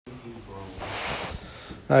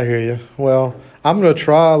I hear you. Well, I'm going to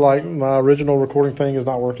try, like, my original recording thing is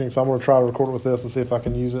not working, so I'm going to try to record it with this and see if I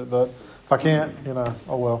can use it. But if I can't,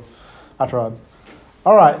 oh well, I tried.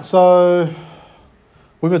 All right, so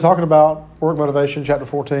we've been talking about work motivation, chapter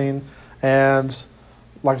 14, and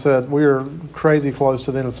like I said, we're crazy close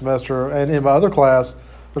to the end of the semester. And in my other class,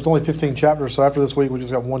 there's only 15 chapters, so after this week, we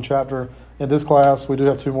just got one chapter. In this class, we do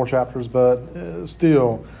have 2 more chapters, but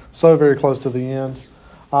still so very close to the end.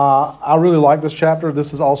 I really like this chapter.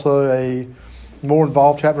 This is also a more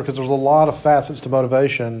involved chapter because there's a lot of facets to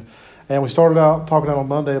motivation. And we started out talking on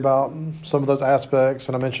Monday about some of those aspects,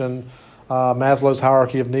 and I mentioned Maslow's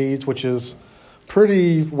hierarchy of needs, which is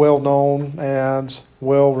pretty well known and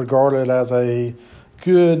well regarded as a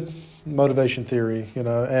good motivation theory,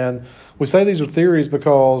 And we say these are theories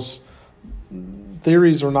because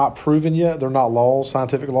theories are not proven yet. They're not laws,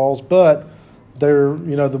 scientific laws, but they're,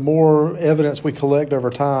 the more evidence we collect over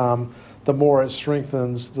time, the more it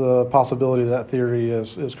strengthens the possibility that theory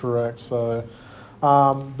is correct. So,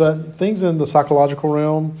 but things in the psychological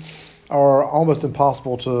realm are almost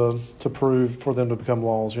impossible to prove for them to become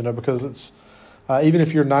laws, because it's, even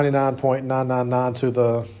if you're 99.999 to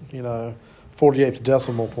the, 48th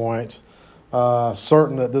decimal point,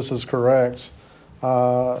 certain that this is correct,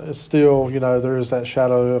 it's still, there is that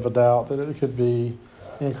shadow of a doubt that it could be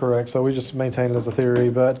incorrect. So we just maintain it as a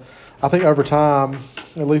theory. But I think over time,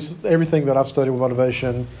 at least everything that I've studied with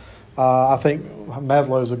motivation, I think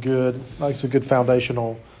Maslow is a good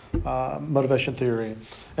foundational motivation theory.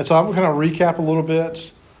 And so I'm going to kind of recap a little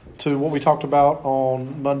bit to what we talked about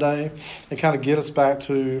on Monday and kind of get us back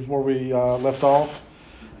to where we left off.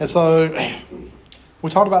 And so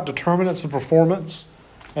we talked about determinants of performance,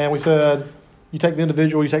 and we said you take the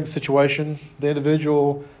individual, you take the situation. The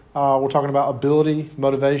individual, we're talking about ability,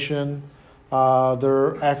 motivation,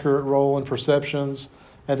 their accurate role and perceptions,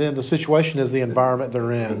 and then the situation is the environment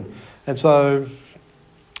they're in. And so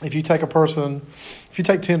if you take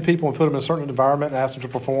 10 people and put them in a certain environment and ask them to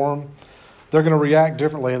perform, they're going to react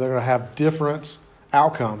differently, and they're going to have different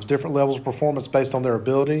outcomes, different levels of performance based on their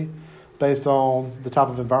ability, based on the type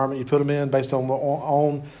of environment you put them in, based on their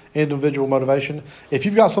own individual motivation. If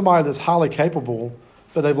you've got somebody that's highly capable,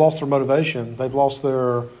 but they've lost their motivation, they've lost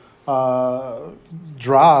their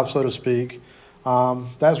drive, so to speak,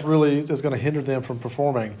 that's really is going to hinder them from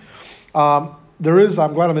performing. I'm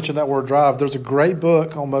glad I mentioned that word drive. There's a great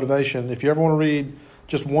book on motivation. If you ever want to read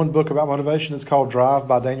just one book about motivation, it's called Drive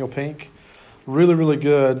by Daniel Pink. Really, really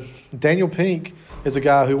good. Daniel Pink is a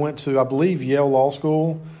guy who went to, I believe, Yale Law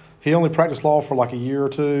School. He only practiced law for like a year or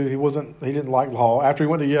two. He didn't like law after he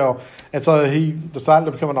went to Yale. And so he decided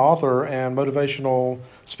to become an author and motivational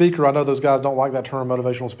speaker. I know those guys don't like that term,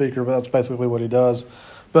 motivational speaker, but that's basically what he does.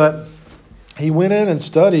 But he went in and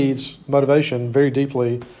studied motivation very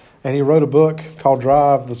deeply, and he wrote a book called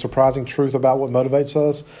Drive, The Surprising Truth About What Motivates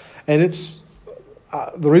Us. And it's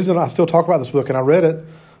the reason I still talk about this book, and I read it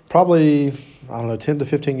probably, 10 to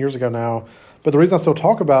 15 years ago now. But the reason I still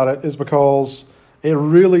talk about it is because it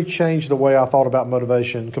really changed the way I thought about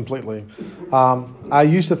motivation completely. I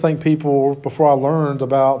used to think people, before I learned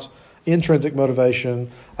about intrinsic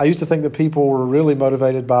motivation, I used to think that people were really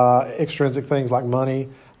motivated by extrinsic things like money,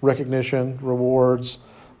 recognition, rewards,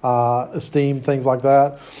 esteem, things like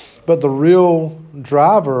that. But the real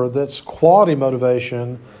driver that's quality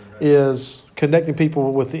motivation is connecting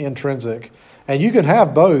people with the intrinsic. And you can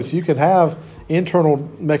have both. You can have internal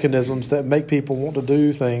mechanisms that make people want to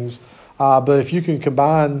do things. But if you can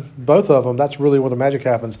combine both of them, that's really where the magic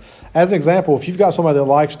happens. As an example, if you've got somebody that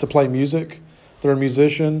likes to play music, they're a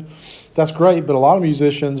musician, that's great. But a lot of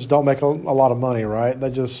musicians don't make a lot of money, right?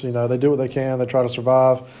 They just, they do what they can. They try to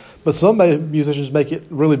survive. But some musicians make it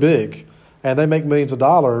really big, and they make millions of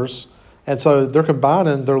dollars. And so they're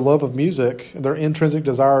combining their love of music, their intrinsic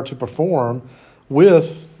desire to perform,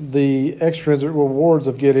 with the extrinsic rewards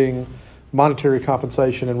of getting monetary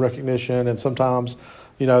compensation and recognition, and sometimes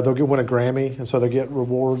they'll win a Grammy, and so they get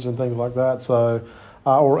rewards and things like that. So,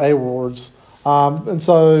 or awards. And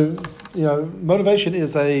so, motivation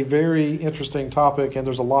is a very interesting topic, and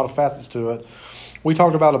there's a lot of facets to it. We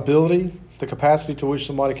talked about ability, the capacity to which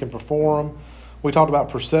somebody can perform. We talked about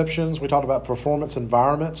perceptions. We talked about performance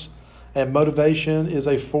environments. And motivation is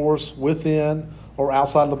a force within or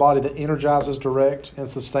outside of the body that energizes, directs, and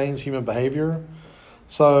sustains human behavior.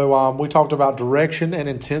 So we talked about direction and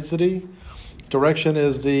intensity. Direction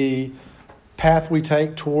is the path we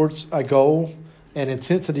take towards a goal, and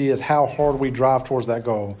intensity is how hard we drive towards that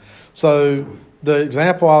goal. So the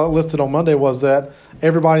example I listed on Monday was that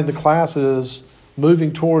everybody in the class is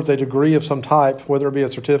moving towards a degree of some type, whether it be a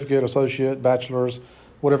certificate, associate, bachelor's,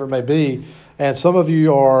 whatever it may be. And some of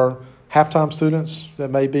you are half-time students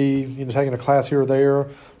that may be taking a class here or there,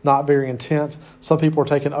 not very intense. Some people are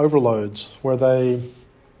taking overloads where they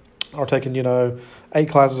are taking 8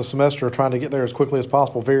 classes a semester, trying to get there as quickly as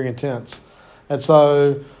possible, very intense. And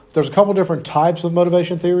so there's a couple different types of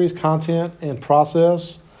motivation theories, content and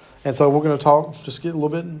process. And so we're going to just get a little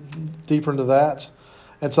bit deeper into that.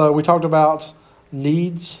 And so we talked about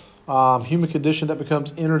needs, human condition that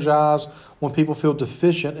becomes energized when people feel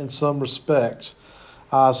deficient in some respect.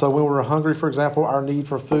 So when we're hungry, for example, our need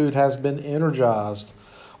for food has been energized.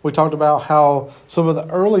 We talked about how some of the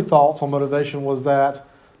early thoughts on motivation was that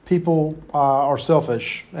people are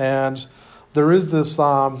selfish, and there is this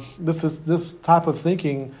type of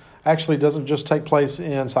thinking actually doesn't just take place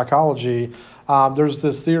in psychology. There's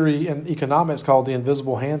this theory in economics called the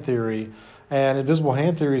invisible hand theory, and invisible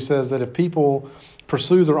hand theory says that if people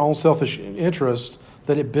pursue their own selfish interest,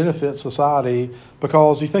 that it benefits society.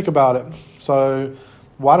 Because you think about it, so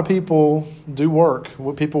why do people do work?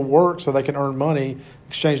 Well, people work so they can earn money,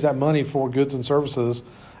 exchange that money for goods and services.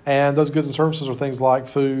 And those goods and services are things like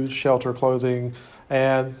food, shelter, clothing,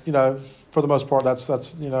 and for the most part, that's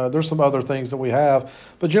there's some other things that we have.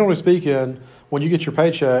 But generally speaking, when you get your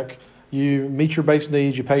paycheck, you meet your base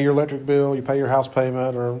needs, you pay your electric bill, you pay your house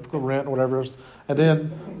payment or rent or whatever, and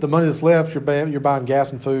then the money that's left, you're buying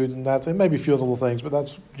gas and food, and it may be a few other little things, but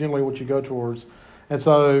that's generally what you go towards. And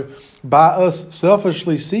so by us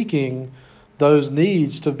selfishly seeking those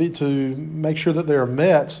needs to make sure that they're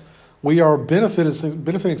met, we are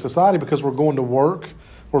benefiting society because we're going to work,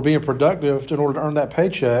 we're being productive in order to earn that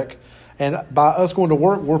paycheck. And by us going to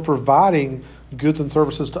work, we're providing goods and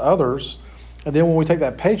services to others. And then when we take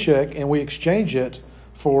that paycheck and we exchange it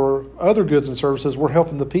for other goods and services, we're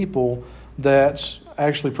helping the people that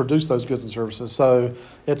actually produce those goods and services. So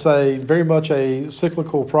it's very much a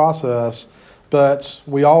cyclical process, but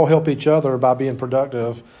we all help each other by being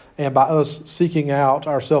productive and by us seeking out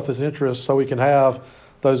our selfish interests so we can have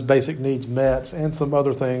those basic needs met and some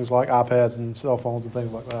other things like iPads and cell phones and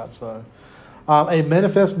things like that. So a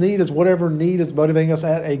manifest need is whatever need is motivating us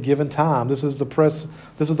at a given time. This is the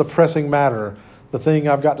pressing matter, the thing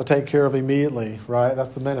I've got to take care of immediately, right? That's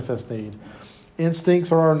the manifest need.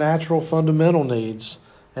 Instincts are our natural fundamental needs,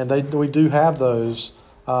 and we do have those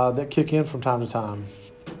that kick in from time to time.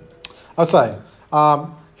 I'll say,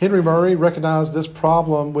 Henry Murray recognized this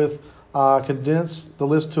problem with condensed the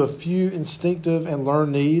list to a few instinctive and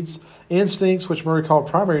learned needs. Instincts, which Murray called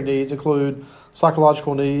primary needs, include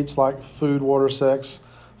psychological needs like food, water, sex,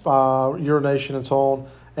 urination, and so on.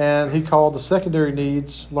 And he called the secondary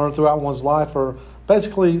needs learned throughout one's life are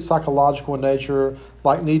basically psychological in nature,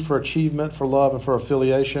 like need for achievement, for love, and for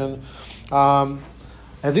affiliation.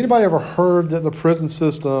 Has anybody ever heard that the prison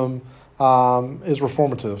system is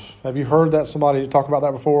reformative? Have you heard that somebody talk about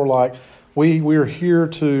that before? Like, we're here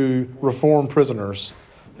to reform prisoners.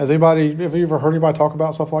 Have you ever heard anybody talk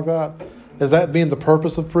about stuff like that? Is that being the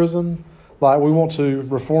purpose of prison? Like, we want to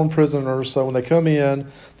reform prisoners so when they come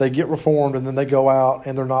in, they get reformed and then they go out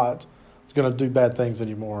and they're not going to do bad things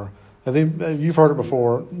anymore. You've heard it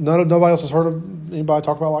before. Nobody else has heard of anybody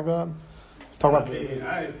talk about like that?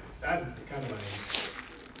 I kind of like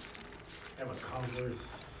have a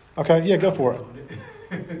converse. Okay, yeah, go for it.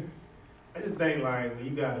 I just think like when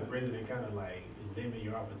you got a president, kind of like limit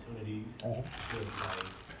your opportunities to like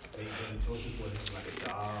make better choices for them, like a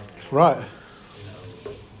job. Or, right.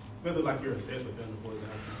 Whether like you're a sex offender, for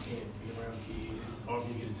example, you can't be around kids, or if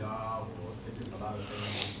you get a job, or it's just a lot of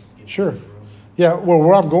things. Sure. Yeah. Well,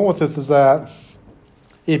 where I'm going with this is that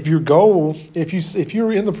if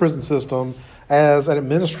you're in the prison system as an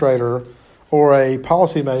administrator or a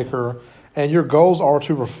policymaker, and your goals are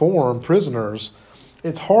to reform prisoners,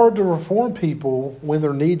 it's hard to reform people when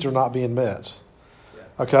their needs are not being met.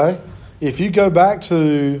 Okay? If you go back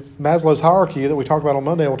to Maslow's hierarchy that we talked about on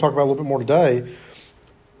Monday, and we'll talk about a little bit more today,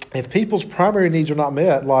 if people's primary needs are not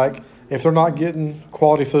met, like if they're not getting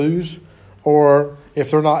quality foods, or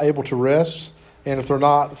if they're not able to rest, and if they're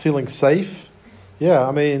not feeling safe, yeah,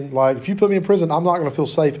 I mean, like if you put me in prison, I'm not going to feel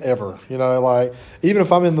safe ever. Like even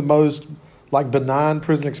if I'm in the most like benign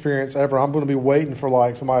prison experience ever, I'm going to be waiting for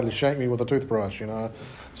like somebody to shank me with a toothbrush.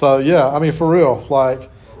 So yeah, I mean for real, like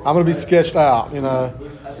I'm going to be sketched out. I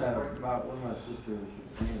thought about one of my sisters,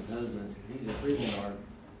 his husband, he's a prison guard.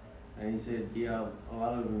 And he said, yeah, a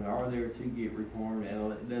lot of them are there to get reformed,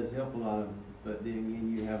 and it does help a lot of them. But then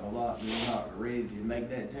again, you have a lot that are not ready to make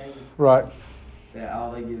that change. Right. That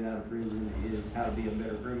all they get out of prison is how to be a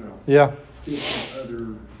better criminal. Yeah. Just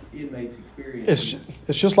other inmates' experience.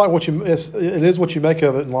 It's just like it is what you make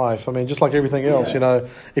of it in life. I mean, just like everything else,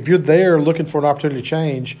 if you're there looking for an opportunity to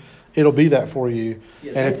change, it'll be that for you.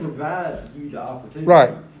 Yeah, and they provide you the opportunity.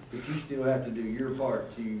 Right. But you still have to do your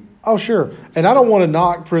part to. Oh, sure. And I don't want to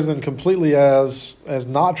knock prison completely as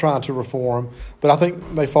not trying to reform, but I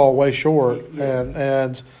think they fall way short. Yeah.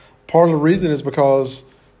 And part of the reason is because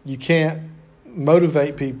you can't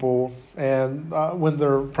motivate people and when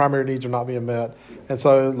their primary needs are not being met. And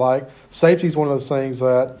so, like, safety is one of those things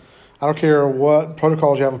that I don't care what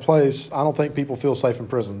protocols you have in place, I don't think people feel safe in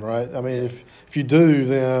prison, right? I mean, if you do,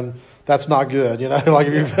 then that's not good, like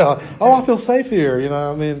if you feel, I feel safe here,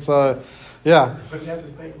 I mean, so, yeah. But you have to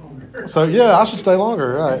stay longer. So, yeah, I should stay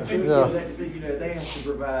longer, right, yeah. They have to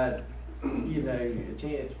provide, a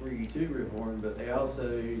chance for you to reform, but they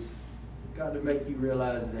also got to make you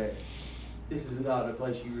realize that this is not a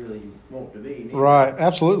place you really want to be. Right,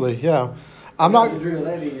 absolutely, yeah. I'm not drill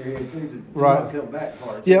that in your head too to right. not come back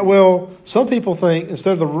hard. Yeah, well, some people think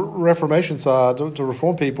instead of the Reformation side to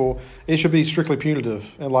reform people, it should be strictly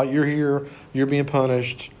punitive and like you're here, you're being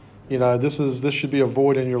punished. This should be a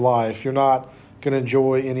void in your life. You're not going to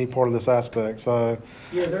enjoy any part of this aspect. So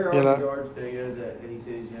yeah, there are guards that he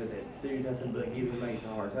says that do nothing but give inmates a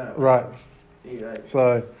hard time. Right.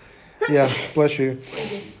 So. Yeah, bless you.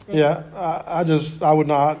 Yeah, I would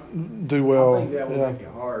not do well. I think that would make it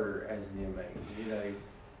harder as an inmate,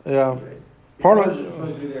 Yeah. Part of it's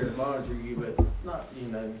supposed to be there to monitor you, but not,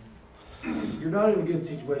 you're not in a good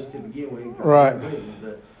situation to begin with. Right.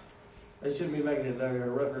 But they shouldn't be making it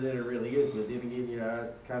rougher than it really is. But then again,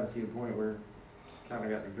 I kind of see the point where kind of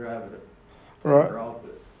got to drive it right. off.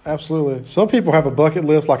 But. Absolutely. Some people have a bucket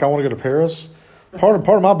list like I want to go to Paris. Part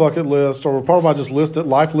of my bucket list, or part of my just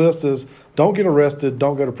life list, is don't get arrested,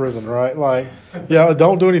 don't go to prison, right? Like,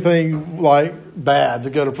 don't do anything like bad to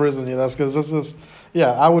go to prison. That's because this is,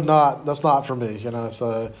 I would not. That's not for me,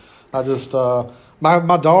 So I just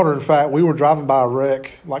my daughter, in fact, we were driving by a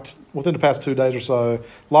wreck like within the past 2 days or so,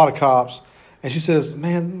 a lot of cops, and she says,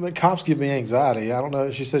 "Man, cops give me anxiety." I don't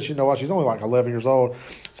know. She said, what? She's only like 11 years old.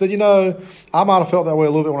 Said, I might have felt that way a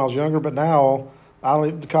little bit when I was younger, but now.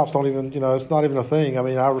 The cops don't even, it's not even a thing. I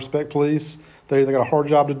mean, I respect police. They got a hard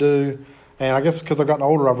job to do. And I guess because I've gotten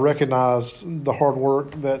older, I've recognized the hard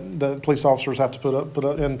work that police officers have to put up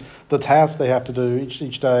and the tasks they have to do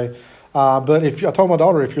each day. But I told my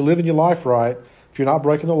daughter, if you're living your life right, if you're not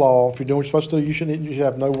breaking the law, if you're doing what you're supposed to do, you should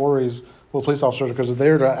have no worries with police officers because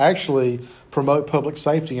they're there to actually promote public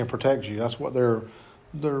safety and protect you. That's what their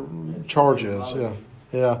charge is.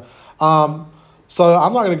 Yeah. So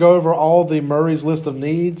I'm not going to go over all the Murray's list of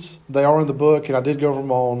needs. They are in the book, and I did go over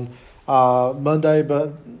them on Monday,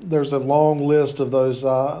 but there's a long list of those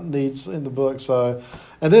needs in the book. So,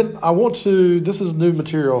 and then this is new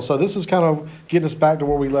material. So this is kind of getting us back to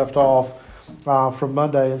where we left off from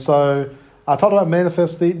Monday. And so I talked about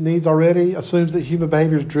manifest needs already. Assumes that human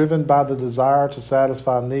behavior is driven by the desire to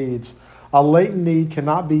satisfy needs. A latent need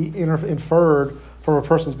cannot be inferred from a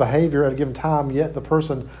person's behavior at a given time, yet the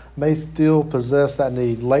person may still possess that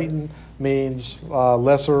need. Latent means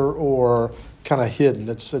lesser or kind of hidden.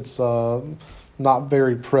 It's not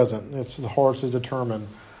very present. It's hard to determine.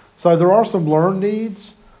 So there are some learned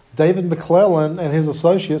needs. David McClelland and his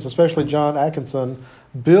associates, especially John Atkinson,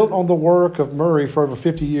 built on the work of Murray for over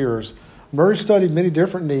 50 years. Murray studied many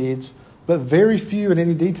different needs, but very few in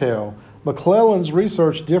any detail. McClelland's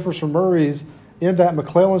research differs from Murray's in that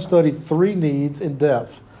McClelland studied 3 needs in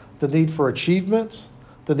depth: the need for achievement,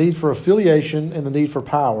 the need for affiliation, and the need for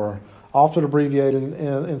power, often abbreviated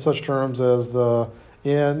in such terms as the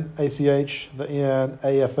NACH, the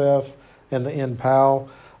NAFF, and the NPAL.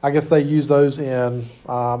 I guess they use those in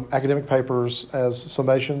academic papers as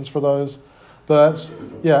summations for those. But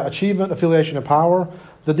achievement, affiliation, and power.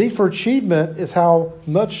 The need for achievement is how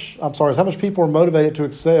much people are motivated to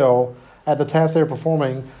excel at the task they're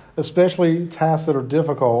performing, especially tasks that are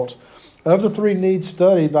difficult. Of the 3 needs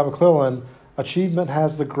studied by McClelland, achievement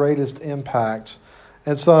has the greatest impact.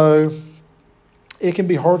 And so it can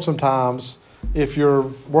be hard sometimes if you're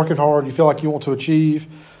working hard, you feel like you want to achieve.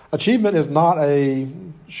 Achievement is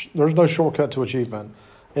there's no shortcut to achievement.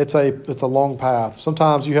 It's a long path.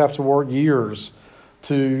 Sometimes you have to work years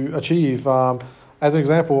to achieve. As an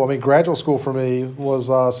example, graduate school for me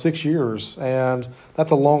was 6 years, and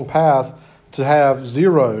that's a long path to have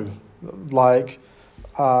zero,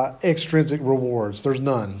 extrinsic rewards. There's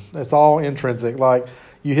none. It's all intrinsic. Like,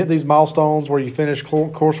 you hit these milestones where you finish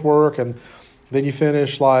coursework, and then you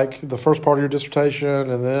finish, the first part of your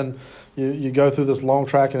dissertation, and then you go through this long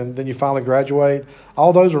track, and then you finally graduate.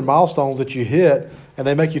 All those are milestones that you hit, and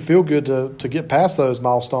they make you feel good to get past those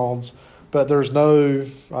milestones, but there's no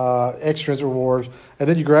extrinsic rewards. And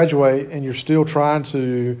then you graduate, and you're still trying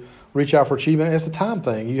to reach out for achievement. And it's a time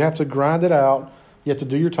thing. You have to grind it out. You have to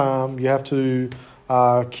do your time. You have to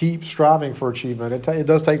keep striving for achievement. It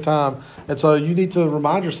does take time. And so you need to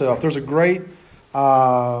remind yourself. There's a great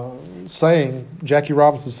saying. Jackie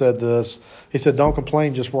Robinson said this. He said, don't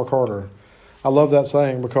complain, just work harder. I love that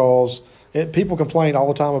saying because people complain all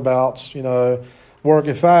the time about, work.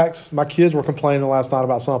 In fact, my kids were complaining last night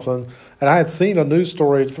about something, and I had seen a news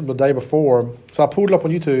story from the day before. So I pulled it up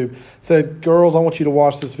on YouTube, said, girls, I want you to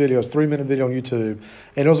watch this video. It's a 3-minute video on YouTube.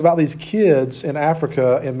 And it was about these kids in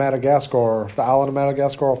Africa, in Madagascar, the island of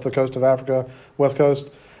Madagascar off the coast of Africa, west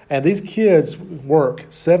coast. And these kids work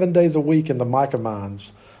 7 days a week in the mica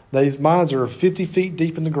mines. These mines are 50 feet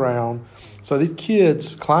deep in the ground. So these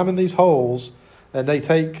kids climb in these holes, and they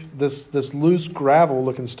take this loose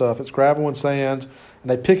gravel-looking stuff. It's gravel and sand,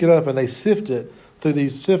 and they pick it up and they sift it through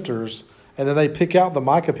these sifters, and then they pick out the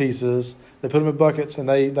mica pieces. They put them in buckets, and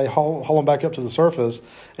they haul them back up to the surface.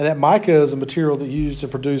 And that mica is a material that's used to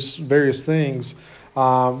produce various things.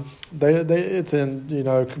 It's in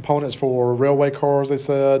components for railway cars, they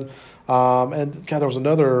said. And God, there was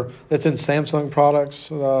another that's in Samsung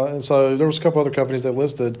products, and so there was a couple other companies that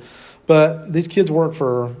listed. But these kids work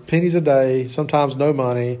for pennies a day, sometimes no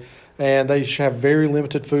money, and they have very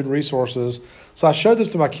limited food resources. So I showed this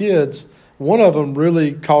to my kids. One of them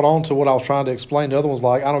really caught on to what I was trying to explain. The other one's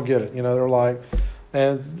like, I don't get it. They're like,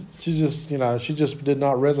 and she just did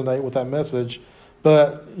not resonate with that message.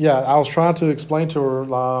 But yeah, I was trying to explain to her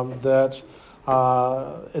that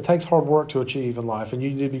it takes hard work to achieve in life, and you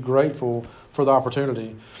need to be grateful for the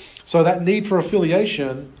opportunity. So that need for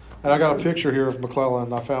affiliation. And I got a picture here of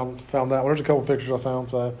McClelland. I found that one. There's a couple pictures I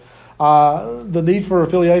found. So the need for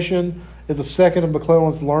affiliation is the second of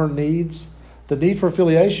McClelland's learned needs. The need for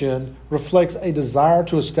affiliation reflects a desire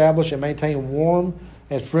to establish and maintain warm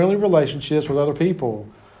and friendly relationships with other people.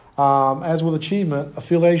 As with achievement,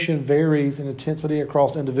 affiliation varies in intensity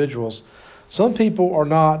across individuals. Some people are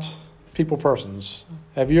not people persons.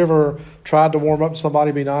 Have you ever tried to warm up to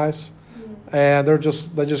somebody, be nice? And they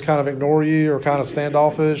just kind of ignore you or kind of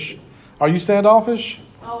standoffish. Are you standoffish?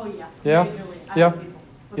 Oh yeah. Yeah. Usually, Yeah.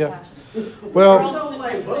 Yeah. Well,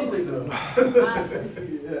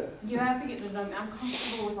 you have to get to know me. I'm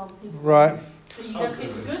comfortable with all the people. right. So you got to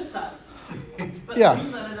get the good stuff. But Yeah.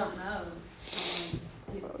 people that I don't know.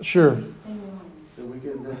 Sure. So we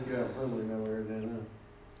couldn't take you out public nowhere then, huh?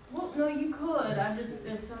 Well, no, you could.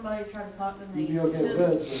 If somebody tried to talk to me. You'd be okay with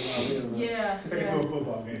us, but not him. Yeah. Take it to a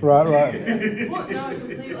football game. Right. Well, no,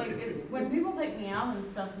 because when people take me out and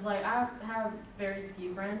stuff, it's like I have very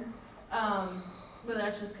few friends, but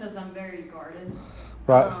that's just because I'm very guarded.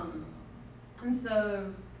 Right. And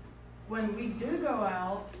so when we do go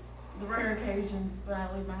out, the rare occasions when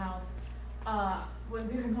I leave my house, when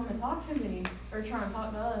people come and talk to me or try and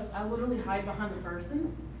talk to us, I literally hide behind the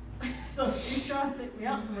person. So if you try to take me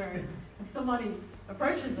out somewhere, if somebody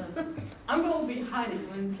approaches us, I'm going to be hiding.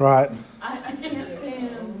 When Right. I can't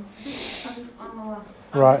stand. I don't know.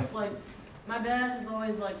 Right. Just, like, my dad has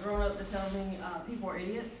always grown up to tell me people are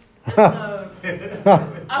idiots. And so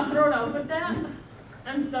I've grown up with that,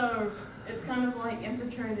 and so it's kind of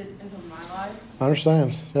infiltrated into my life. I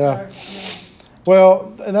understand. Yeah. So, yeah.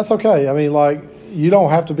 Well, and that's okay. I mean, you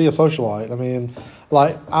don't have to be a socialite. I mean,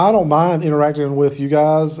 I don't mind interacting with you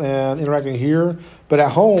guys and interacting here, but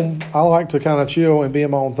at home, I like to kind of chill and be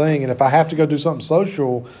in my own thing. And if I have to go do something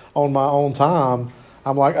social on my own time,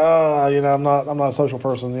 I'm like, I'm not a social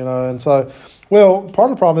person, And so, part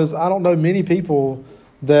of the problem is I don't know many people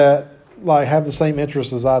that have the same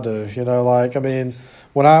interests as I do. I mean,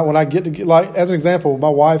 when I get to as an example, my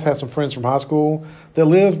wife has some friends from high school that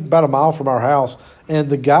live about a mile from our house, and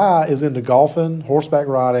the guy is into golfing, horseback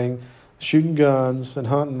riding, shooting guns, and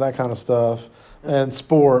hunting, that kind of stuff, and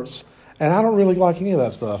sports. And I don't really like any of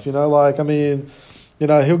that stuff. We'll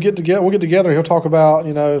get together, he'll talk about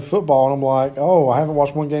football, and I'm like, I haven't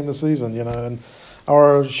watched one game this season,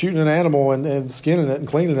 or shooting an animal and skinning it and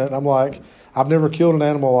cleaning it. And I'm like, I've never killed an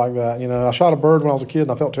animal like that. I shot a bird when I was a kid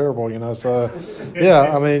and I felt terrible, So,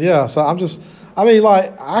 yeah. So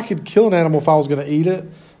I could kill an animal if I was going to eat it,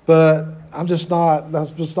 but I'm just not there,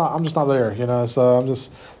 So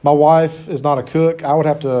my wife is not a cook. I would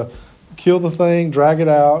have to kill the thing, drag it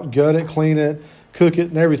out, gut it, clean it, cook it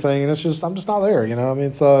and everything. And I'm just not there,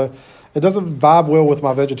 So it doesn't vibe well with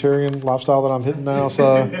my vegetarian lifestyle that I'm hitting now.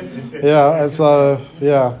 So, yeah. And so,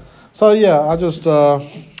 yeah. So yeah,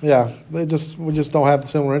 we just don't have the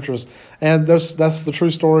similar interests, and that's the true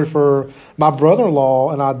story for my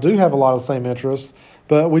brother-in-law, and I do have a lot of the same interests,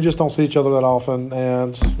 but we just don't see each other that often,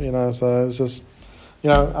 and so it's just,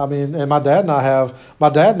 and my dad and I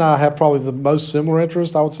have probably the most similar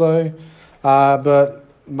interests, I would say, but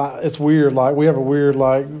it's weird, we have a weird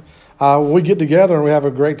we get together and we have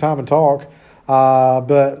a great time and talk.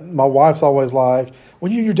 But my wife's always like,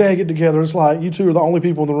 when you and your dad get together, it's like you two are the only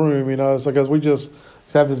people in the room, you know. It's because we just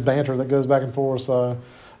have this banter that goes back and forth. So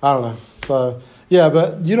I don't know. So yeah,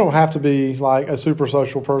 but you don't have to be like a super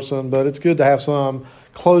social person, but it's good to have some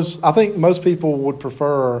close. I think most people would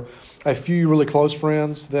prefer a few really close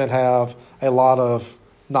friends that have a lot of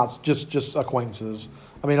not just acquaintances.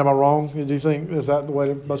 I mean, am I wrong? Do you think, is that the way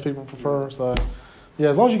that most people prefer? So yeah,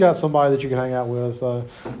 as long as you got somebody that you can hang out with. So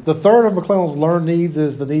the third of McClelland's learned needs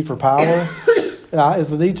is the need for power. Is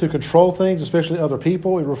the need to control things, especially other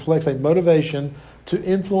people. It reflects a motivation to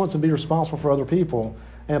influence and be responsible for other people.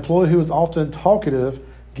 An employee who is often talkative,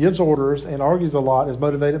 gives orders, and argues a lot is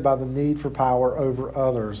motivated by the need for power over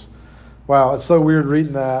others. Wow, it's so weird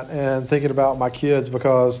reading that and thinking about my kids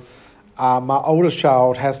because my oldest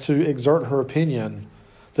child has to exert her opinion.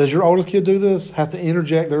 Does your oldest kid do this? Has to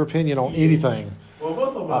interject their opinion on anything? Well,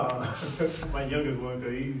 most of my youngest one,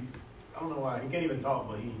 because I don't know why, he can't even talk,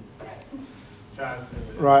 but he tries to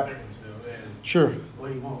assert himself as Sure.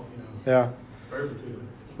 what he wants, you know. Yeah. Perpetuity.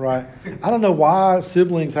 Right. I don't know why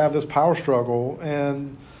siblings have this power struggle,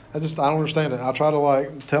 and I don't understand it. I try to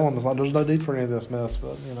like tell them, it's like, there's no need for any of this mess,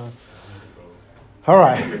 but you know. All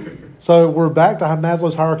right. So we're back to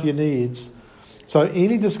Maslow's hierarchy of needs. So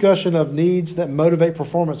any discussion of needs that motivate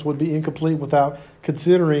performance would be incomplete without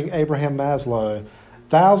considering Abraham Maslow.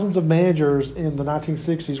 Thousands of managers in the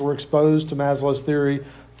 1960s were exposed to Maslow's theory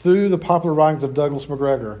through the popular writings of Douglas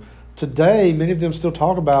McGregor. Today, many of them still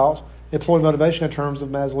talk about employee motivation in terms of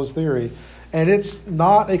Maslow's theory. And it's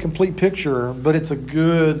not a complete picture, but it's a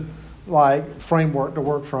good framework to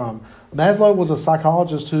work from. Maslow was a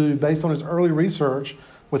psychologist who, based on his early research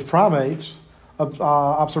with primates,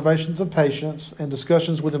 observations of patients, and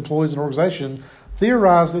discussions with employees and organizations,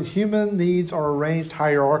 theorized that human needs are arranged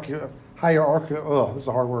hierarchically. That's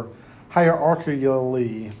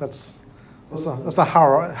a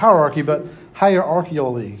hierarchy, but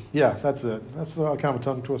hierarchically. Yeah, that's it. That's kind of a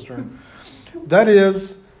tongue twister. That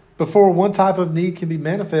is, before one type of need can be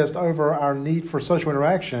manifest over our need for social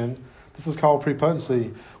interaction, this is called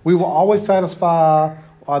prepotency. We will always satisfy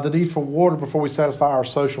the need for water before we satisfy our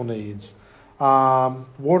social needs.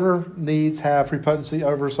 Water needs have prepotency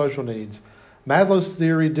over social needs. Maslow's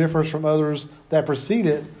theory differs from others that precede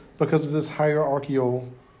it because of this hierarchical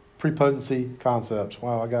prepotency concept.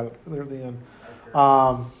 Wow, I got it there at the end.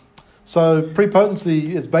 So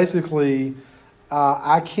prepotency is basically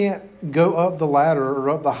I can't go up the ladder or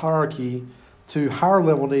up the hierarchy to higher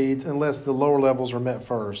level needs unless the lower levels are met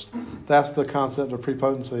first. That's the concept of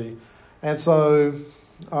prepotency. And so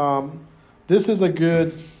this is a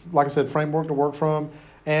good, like I said, framework to work from.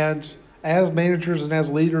 And as managers and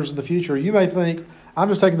as leaders in the future, you may think, I'm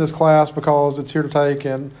just taking this class because it's here to take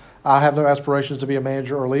and I have no aspirations to be a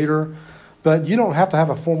manager or leader. But you don't have to have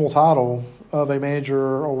a formal title of a manager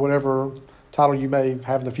or whatever title you may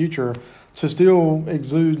have in the future to still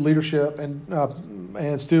exude leadership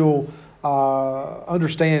and still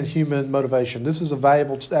understand human motivation. This is a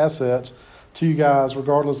valuable asset to you guys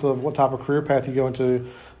regardless of what type of career path you go into.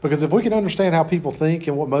 Because if we can understand how people think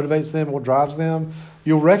and what motivates them and what drives them,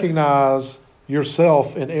 you'll recognize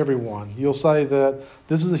yourself in everyone. You'll say that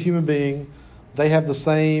this is a human being. They have the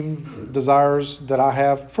same desires that I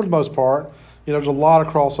have for the most part. You know, there's a lot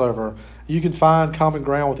of crossover. You can find common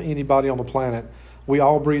ground with anybody on the planet. We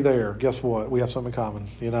all breathe air. Guess what? We have something in common,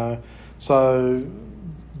 you know. So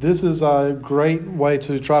this is a great way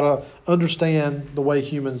to try to understand the way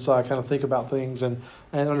humans kind of think about things and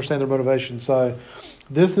understand their motivation. So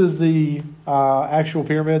this is the actual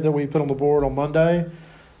pyramid that we put on the board on Monday.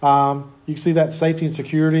 You can see that safety and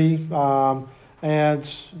security. And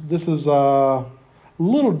this is a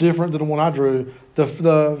little different than the one I drew.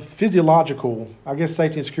 The physiological, I guess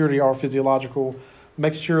safety and security are physiological,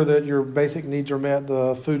 making sure that your basic needs are met,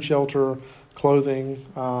 the food, shelter, clothing,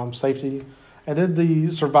 safety. And then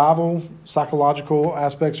the survival, psychological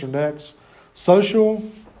aspects are next. Social,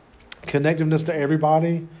 connectiveness to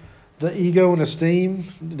everybody. The ego and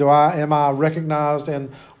esteem, am I recognized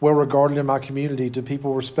and well regarded in my community? Do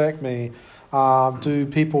people respect me? Do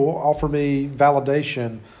people offer me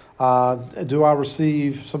validation? Do I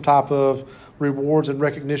receive some type of rewards and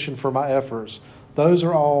recognition for my efforts? Those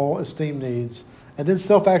are all esteem needs. And then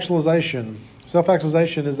self-actualization.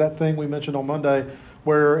 Self-actualization is that thing we mentioned on Monday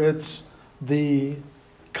where it's the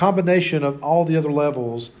combination of all the other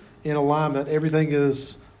levels in alignment. Everything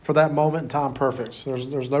is, for that moment in time, perfect.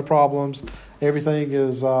 There's no problems. Everything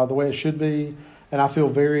is the way it should be. And I feel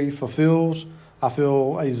very fulfilled. I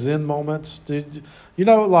feel a Zen moment. You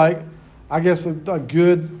know, like, I guess a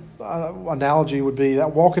good analogy would be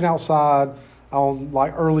that walking outside on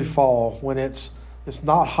like early fall when it's It's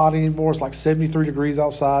not hot anymore. It's like 73 degrees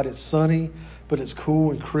outside. It's sunny, but it's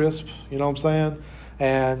cool and crisp. You know what I'm saying?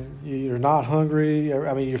 And you're not hungry.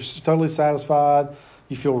 I mean, you're totally satisfied.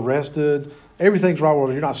 You feel rested. Everything's right with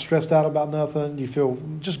you. You're not stressed out about nothing. You feel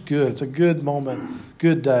just good. It's a good moment,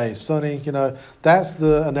 good day, sunny. You know, that's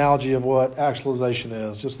the analogy of what actualization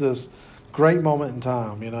is. Just this great moment in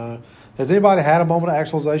time, you know. Has anybody had a moment of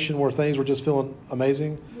actualization where things were just feeling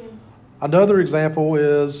amazing? Yes. Another example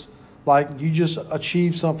is like you just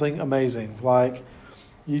achieved something amazing. Like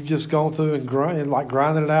you've just gone through and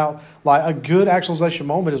grinding it out. Like a good actualization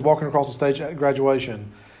moment is walking across the stage at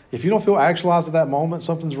graduation. If you don't feel actualized at that moment,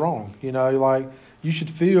 something's wrong. You know, like you should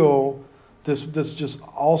feel this just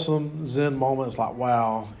awesome Zen moment. It's like,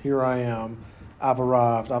 wow, here I am. I've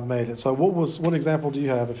arrived. I've made it. So what example do you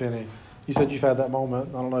have, if any? You said you've had that moment.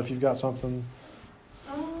 I don't know if you've got something.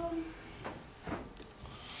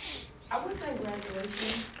 I would say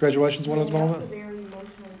graduation. Graduation's one of those That was moments? a very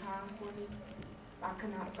emotional time for me. I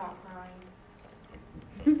could not stop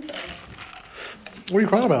crying. What are you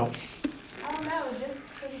crying about? I don't know, just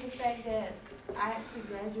because of the fact that I actually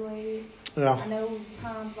graduated. Yeah. I know it was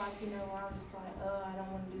times like, you know, where I was just like, I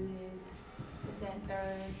don't want to do this, that, and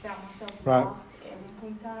third. Found myself Right. lost at one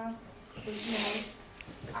point in time. But, you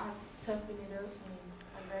know, I toughened it up and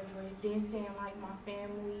I graduated. Then seeing like my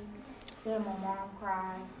family, seeing my mom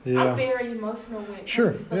cry. Yeah. I'm very emotional with it.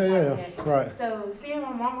 Sure. Stuff Yeah. like that. Right. So seeing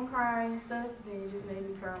my mama cry and stuff, then it just made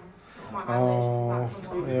me cry. My Oh, eyelashes popped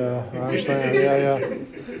from my yeah, I understand. Yeah.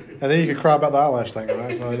 And then you could cry about the eyelash thing,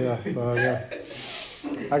 right? So yeah.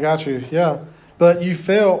 I got you. Yeah. But you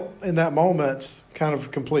felt in that moment kind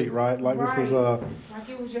of complete, right? Like this is Like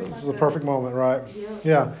it was just this is like a perfect moment, right? Yeah.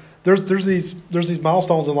 Yeah. There's these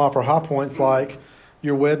milestones in life or high points like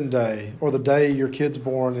your wedding day or the day your kid's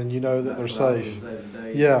born and you know that they're safe.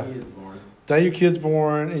 Yeah. Day your kid's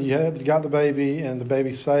born and you got the baby and the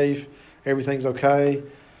baby's safe, everything's okay.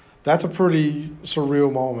 That's a pretty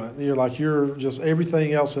surreal moment. You're just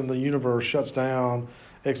everything else in the universe shuts down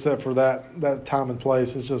except for that time and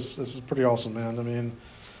place. This is pretty awesome, man. I mean,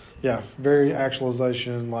 yeah, very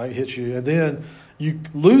actualization like hits you. And then you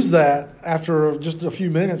lose that after just a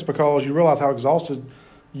few minutes because you realize how exhausted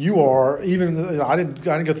you are. Even I didn't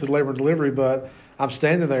go through the labor and delivery, but I'm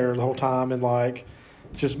standing there the whole time and like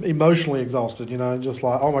just emotionally exhausted, you know, just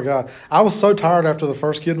like, oh my God. I was so tired after the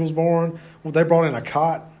first kid was born. They brought in a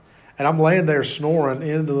cot and I'm laying there snoring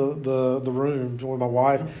in the room with my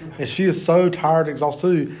wife, and she is so tired and exhausted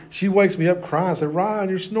too. She wakes me up crying and said, Ryan,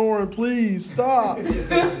 you're snoring, please stop.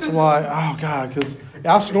 I'm like, oh God, because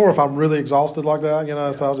I snore if I'm really exhausted like that, you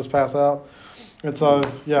know, so I'll just pass out. And so,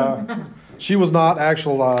 yeah, she was not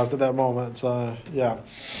actualized at that moment. So, yeah.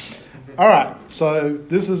 All right, so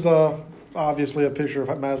this is obviously a picture of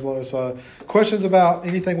Maslow. So questions about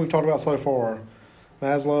anything we've talked about so far?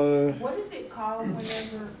 Maslow. What is it called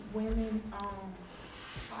whenever women,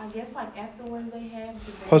 I guess like afterwards they have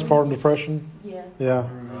the baby? Postpartum depression. Yeah.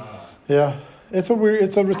 Yeah. It's a real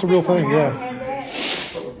thing. Yeah.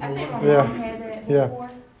 I think my Yeah. mom had that Yeah. before.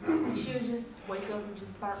 And she would just wake up and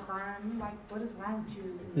just start crying. I'm like, what is wrong with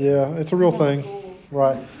you? Yeah, it's a real You're going thing. to school.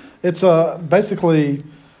 Right. It's basically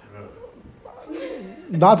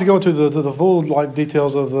not to go into the full like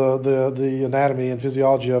details of the anatomy and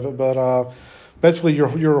physiology of it, but basically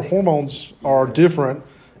your hormones are different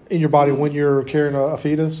in your body when you're carrying a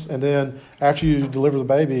fetus, and then after you deliver the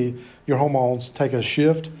baby, your hormones take a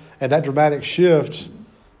shift, and that dramatic shift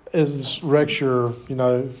wrecks your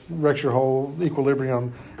whole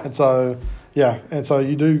equilibrium, and so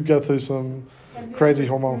you do go through some Have you crazy ever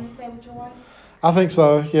hormone. experienced that with your wife? I think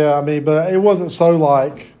so. Yeah, I mean, but it wasn't so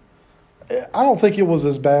like. I don't think it was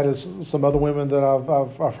as bad as some other women that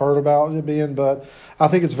I've heard about it being, but I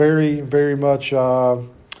think it's very, very much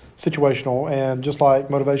situational, and just like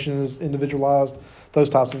motivation is individualized, those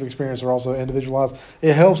types of experiences are also individualized.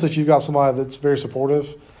 It helps if you've got somebody that's very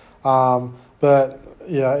supportive, but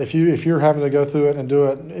yeah, if you're having to go through it and do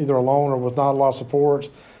it either alone or with not a lot of support,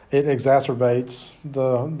 it exacerbates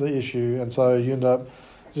the issue, and so you end up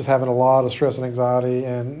just having a lot of stress and anxiety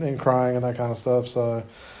and crying and that kind of stuff. So.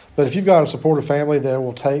 But if you've got a supportive family that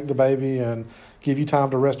will take the baby and give you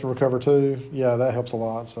time to rest and recover too, yeah, that helps a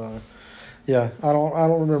lot. So, yeah, I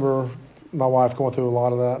don't remember my wife going through a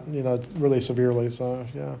lot of that, you know, really severely. So,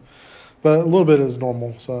 yeah, but a little bit is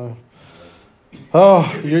normal. So,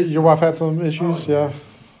 your wife had some issues, yeah.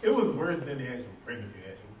 It was worse than the actual pregnancy.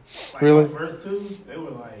 Actually, like Really? My first two, they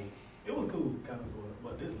were like, it was cool, kind of sort of.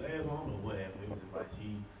 But this last one, I don't know what happened. It was just like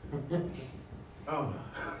I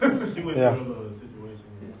don't know. She went Yeah. through a little situation.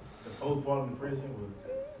 The postpartum depression was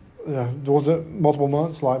just. Yeah, was it multiple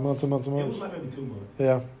months, like months and months and It months? was like maybe 2 months.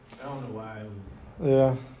 Yeah, I don't know why it was.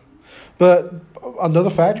 Yeah. But another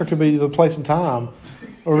factor could be the place and time.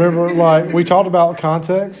 Remember, like, we talked about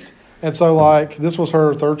context. And so, like, this was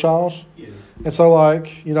her third child. Yeah. And so,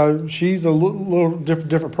 like, you know, she's a little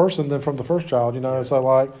different person than from the first child, you know. So,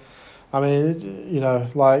 like, I mean, you know,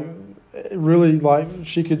 like, really, like,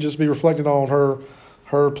 she could just be reflecting on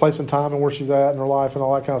her place and time and where she's at in her life and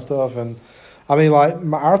all that kind of stuff. And, I mean, like,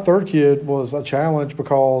 our third kid was a challenge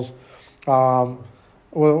because,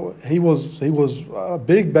 well, he was a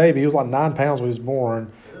big baby. He was like 9 pounds when he was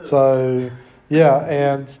born. So, yeah,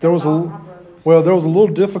 and there was a little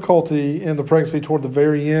difficulty in the pregnancy toward the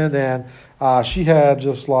very end, and she had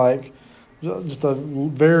just a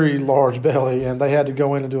very large belly, and they had to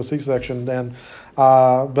go in and do a C-section. And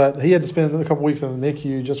but he had to spend a couple weeks in the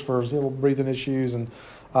NICU just for his little breathing issues, and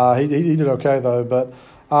he did okay though. But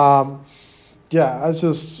yeah, it's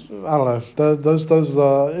just, I don't know. Those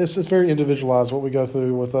it's very individualized what we go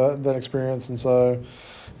through with that experience, and so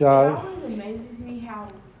yeah. It always amazes me how,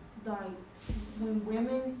 like, when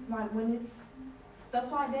women, like, when it's stuff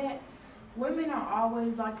like that, women are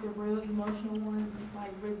always like the real emotional ones,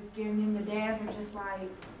 like really scaring them. The dads are just like.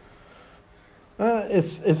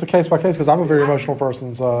 It's a case by case because I'm a very emotional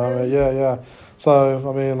person. So I mean, yeah. So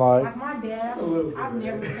I mean, like my dad, I've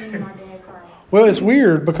never seen my dad cry. Well, it's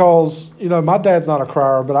weird because, you know, my dad's not a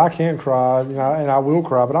crier, but I can cry, you know, and I will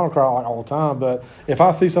cry, but I don't cry like all the time. But if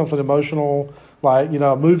I see something emotional, like, you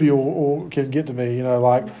know, a movie can get to me, you know,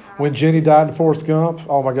 like when Jenny died in Forrest Gump.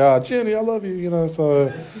 Oh my God, Jenny, I love you, you know.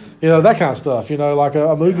 So, you know, that kind of stuff, you know, like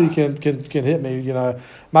a movie can hit me, you know.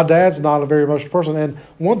 My dad's not a very emotional person. And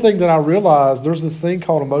one thing that I realized, there's this thing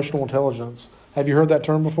called emotional intelligence. Have you heard that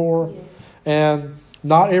term before? Yes. And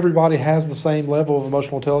not everybody has the same level of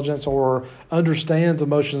emotional intelligence or understands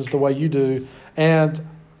emotions the way you do. And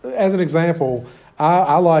as an example,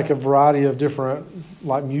 I like a variety of different,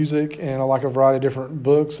 like, music, and I like a variety of different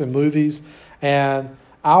books and movies. And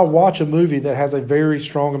I'll watch a movie that has a very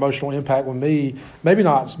strong emotional impact with me. Maybe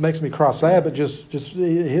not makes me cry sad, but just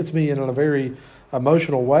it hits me in a very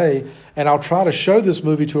emotional way. And I'll try to show this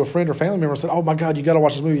movie to a friend or family member and say, "Oh my God, you got to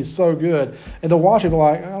watch this movie. It's so good." And they'll watch it and they're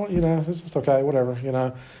like, "Oh, you know, it's just okay, whatever, you know."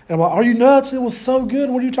 And I'm like, "Are you nuts? It was so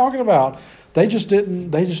good. What are you talking about?" They just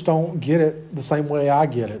don't get it the same way I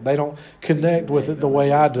get it. They don't connect with it the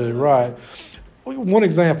way I do, right? One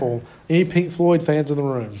example, any Pink Floyd fans in the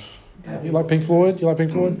room? You like Pink Floyd? You like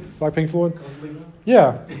Pink Floyd? You like Pink Floyd?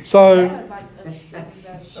 Yeah. So, Like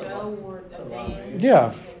the show or the band.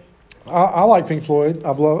 yeah. I like Pink Floyd.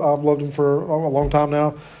 I've loved them for a long time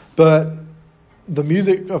now. But the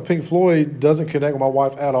music of Pink Floyd doesn't connect with my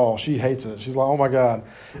wife at all. She hates it. She's like, "Oh my God."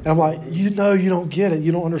 And I'm like, you know, you don't get it.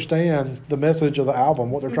 You don't understand the message of the album,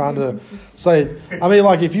 what they're trying to say. I mean,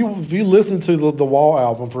 like, if you listen to the Wall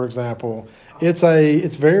album, for example, it's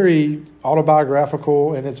very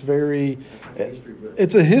autobiographical, and it's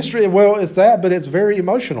a history. Well, it's that, but it's very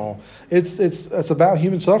emotional. It's about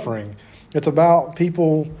human suffering. It's about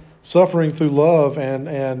people suffering through love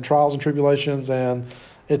and trials and tribulations, and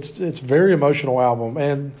it's a very emotional album.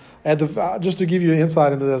 And just to give you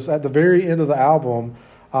insight into this, at the very end of the album,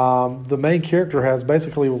 the main character has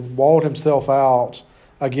basically walled himself out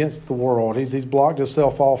against the world. He's blocked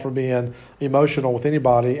himself off from being emotional with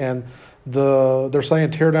anybody, and they're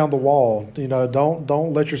saying, tear down the wall. You know,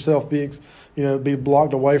 don't let yourself be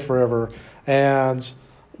blocked away forever. And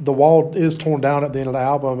the wall is torn down at the end of the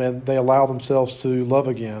album, and they allow themselves to love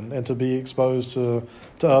again and to be exposed to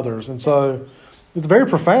others. And so it's very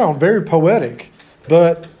profound, very poetic,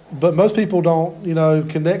 but most people don't, you know,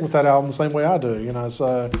 connect with that album the same way I do, you know.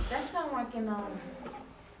 So That's kind of like in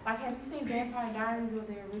like, have you seen Vampire Diaries or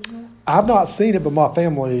the originals? I've not seen it, but my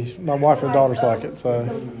family, my wife and daughters like it. So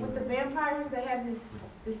with the vampires, they have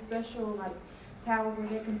this special, like, power where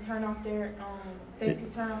they can turn off their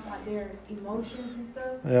like their emotions and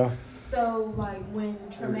stuff. yeah. So, like, when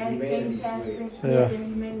traumatic things happen, their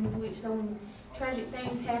humanity switch. So when tragic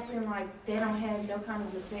things happen, like, they don't have no kind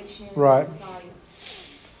of affection. Right. It's like,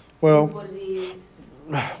 Well, it's what it is.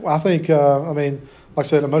 I think, I mean, like I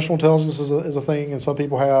said, emotional intelligence is a thing, and some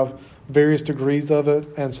people have various degrees of it,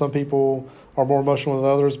 and some people are more emotional than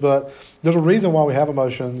others. But there's a reason why we have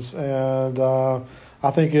emotions, and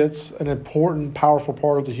I think it's an important, powerful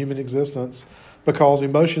part of the human existence, because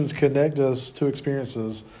emotions connect us to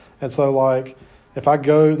experiences. And so, like, if I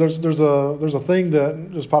go, there's a thing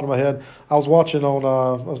that just popped in my head. I was watching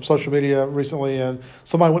on social media recently, and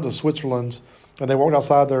somebody went to Switzerland, and they walked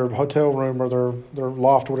outside their hotel room or their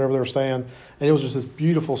loft or whatever they were staying, and it was just this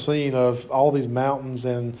beautiful scene of all these mountains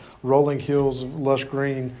and rolling hills of lush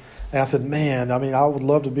green. And I said, man, I mean, I would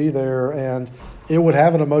love to be there. And it would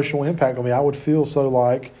have an emotional impact on me. I would feel so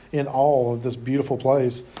like in awe of this beautiful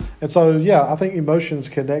place. And so, yeah, I think emotions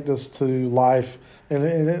connect us to life, and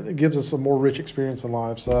it gives us a more rich experience in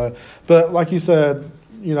life. So, but like you said,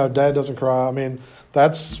 Dad doesn't cry. I mean,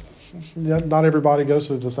 that's not everybody goes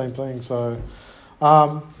through the same thing. So,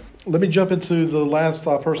 let me jump into the last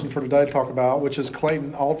person for today to talk about, which is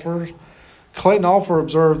Clayton Alderfer. Clayton Alderfer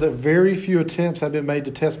observed that very few attempts have been made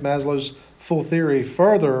to test Maslow's full theory.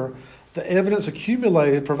 Further, the evidence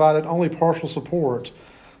accumulated provided only partial support.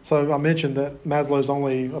 So I mentioned that Maslow is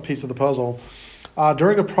only a piece of the puzzle.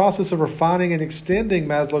 During the process of refining and extending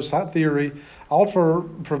Maslow's theory,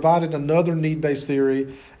 Alderfer provided another need-based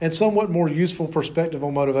theory and somewhat more useful perspective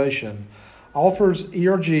on motivation. Alderfer's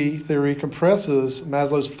ERG theory compresses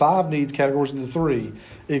Maslow's 5 needs categories into 3: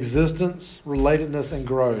 existence, relatedness, and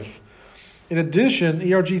growth. In addition,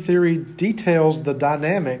 ERG theory details the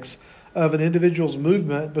dynamics of an individual's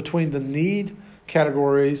movement between the need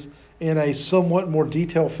categories in a somewhat more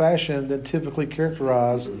detailed fashion than typically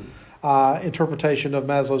characterized interpretation of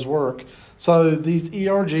Maslow's work. So these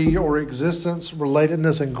ERG, or existence,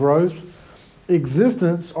 relatedness, and growth.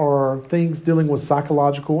 Existence are things dealing with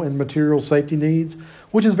psychological and material safety needs,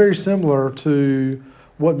 which is very similar to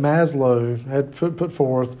what Maslow had put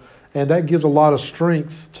forth, and that gives a lot of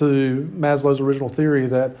strength to Maslow's original theory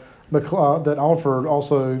that Alderfer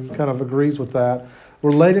also kind of agrees with that.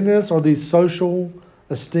 Relatedness are these social,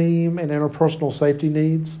 esteem, and interpersonal safety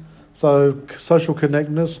needs. So social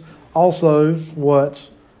connectedness, also what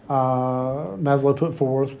Maslow put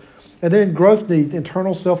forth. And then growth needs,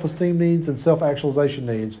 internal self-esteem needs, and self-actualization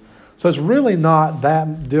needs. So it's really not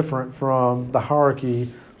that different from the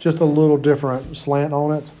hierarchy, just a little different slant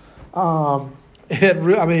on it. I'm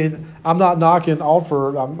not knocking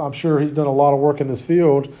Alderfer. I'm sure he's done a lot of work in this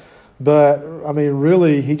field, but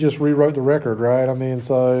really, he just rewrote the record, right?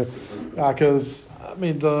 The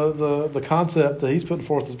concept that he's putting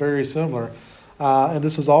forth is very similar, and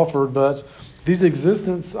this is offered. But these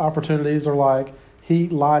existence opportunities are like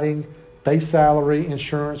heat, lighting, base salary,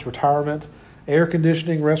 insurance, retirement, air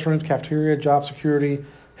conditioning, restrooms, cafeteria, job security,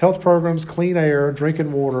 health programs, clean air,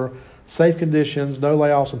 drinking water, safe conditions, no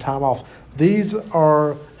layoffs, and time off. These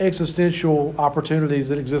are existential opportunities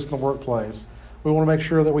that exist in the workplace. We want to make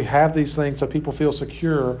sure that we have these things so people feel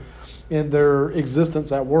secure in their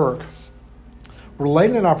existence at work.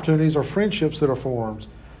 Related opportunities are friendships that are formed,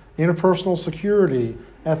 interpersonal security,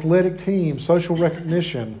 athletic teams, social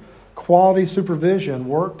recognition, quality supervision,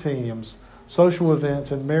 work teams, social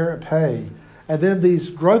events, and merit pay. And then these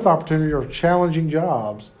growth opportunities are challenging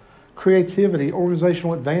jobs, creativity,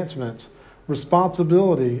 organizational advancement,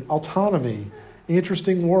 responsibility, autonomy,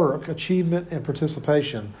 interesting work, achievement, and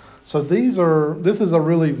participation. So this is a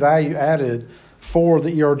really value added for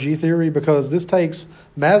the ERG theory, because this takes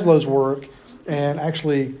Maslow's work and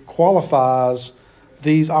actually qualifies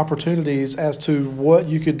these opportunities as to what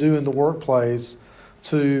you could do in the workplace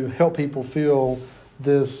to help people feel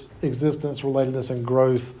this existence, relatedness, and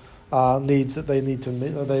growth needs that they need to meet,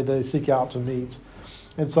 they seek out to meet.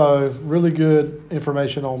 And so really good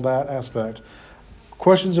information on that aspect.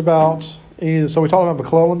 Questions about so we talked about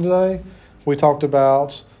McClelland today. We talked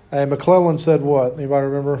about, and McClelland said what? Anybody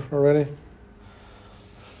remember already?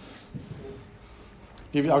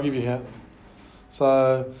 I'll give you a hint.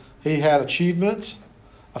 So he had achievement,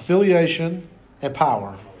 affiliation, and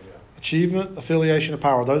power. Achievement, affiliation, and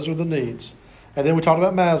power. Those are the needs. And then we talked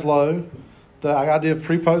about Maslow, the idea of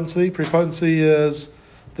prepotency. Prepotency is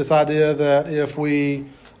this idea that if it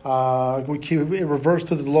reverts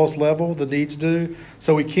to the lowest level, the needs do.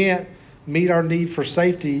 So we can't meet our need for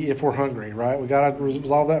safety if we're hungry, right? We got to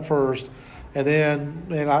resolve that first. And then,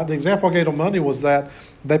 the example I gave on Monday was that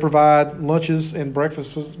they provide lunches and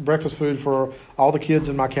breakfast food for all the kids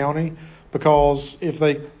in my county, because if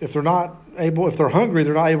they're hungry,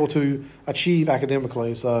 they're not able to achieve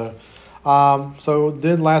academically. So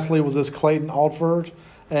then lastly was this Clayton Alderfer,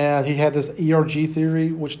 and he had this ERG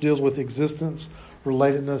theory, which deals with existence,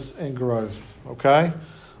 relatedness, and growth. Okay?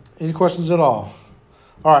 Any questions at all?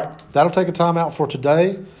 All right, that'll take a time out for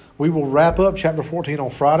today. We will wrap up chapter 14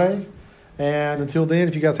 on Friday. And until then,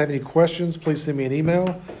 if you guys have any questions, please send me an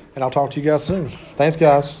email, and I'll talk to you guys soon. Thanks,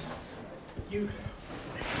 guys. Thank you.